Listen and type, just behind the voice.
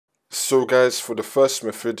So guys, for the first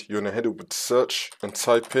method, you're gonna head over to search and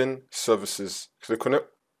type in services. Click on it.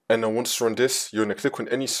 And now once you run this, you're gonna click on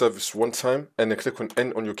any service one time and then click on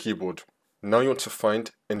N on your keyboard. Now you want to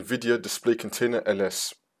find NVIDIA Display Container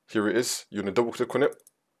LS. Here it is. You're gonna double click on it.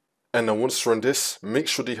 And now once you run this, make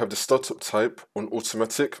sure that you have the startup type on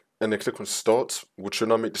automatic and then click on start, which will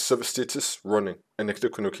now make the service status running, and then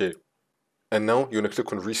click on OK. And now you're gonna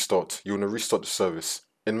click on restart. You wanna restart the service.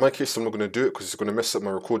 In my case, I'm not gonna do it because it's gonna mess up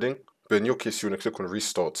my recording, but in your case, you're gonna click on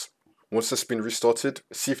restart. Once that's been restarted,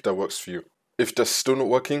 see if that works for you. If that's still not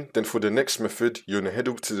working, then for the next method, you're gonna head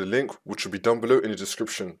over to the link, which will be down below in the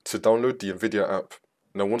description, to download the NVIDIA app.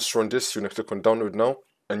 Now once you run this, you're gonna click on download now,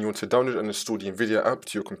 and you want to download and install the NVIDIA app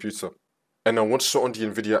to your computer. And now once you're on the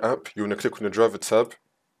NVIDIA app, you're gonna click on the driver tab.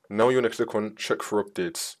 Now you're gonna click on check for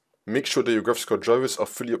updates. Make sure that your graphics card drivers are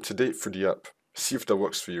fully up to date through the app. See if that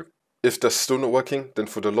works for you. If that's still not working, then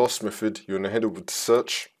for the last method, you're gonna head over to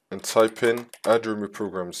search and type in add or remove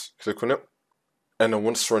programs. Click on it. And then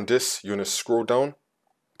once you run this, you're gonna scroll down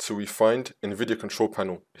till we find NVIDIA Control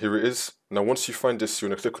Panel. Here it is. Now once you find this, you're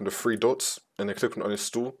gonna click on the three dots and then click on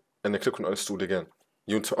uninstall and then click on uninstall again.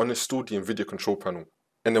 You want to uninstall the NVIDIA Control Panel.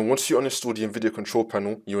 And then once you uninstall the NVIDIA Control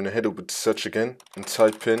Panel, you want to head over to search again and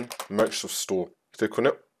type in Microsoft Store. Click on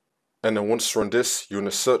it. And then once you run this, you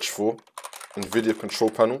want to search for NVIDIA Control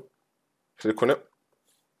Panel. Click on it.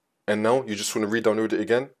 And now you just want to re-download it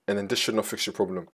again, and then this should not fix your problem.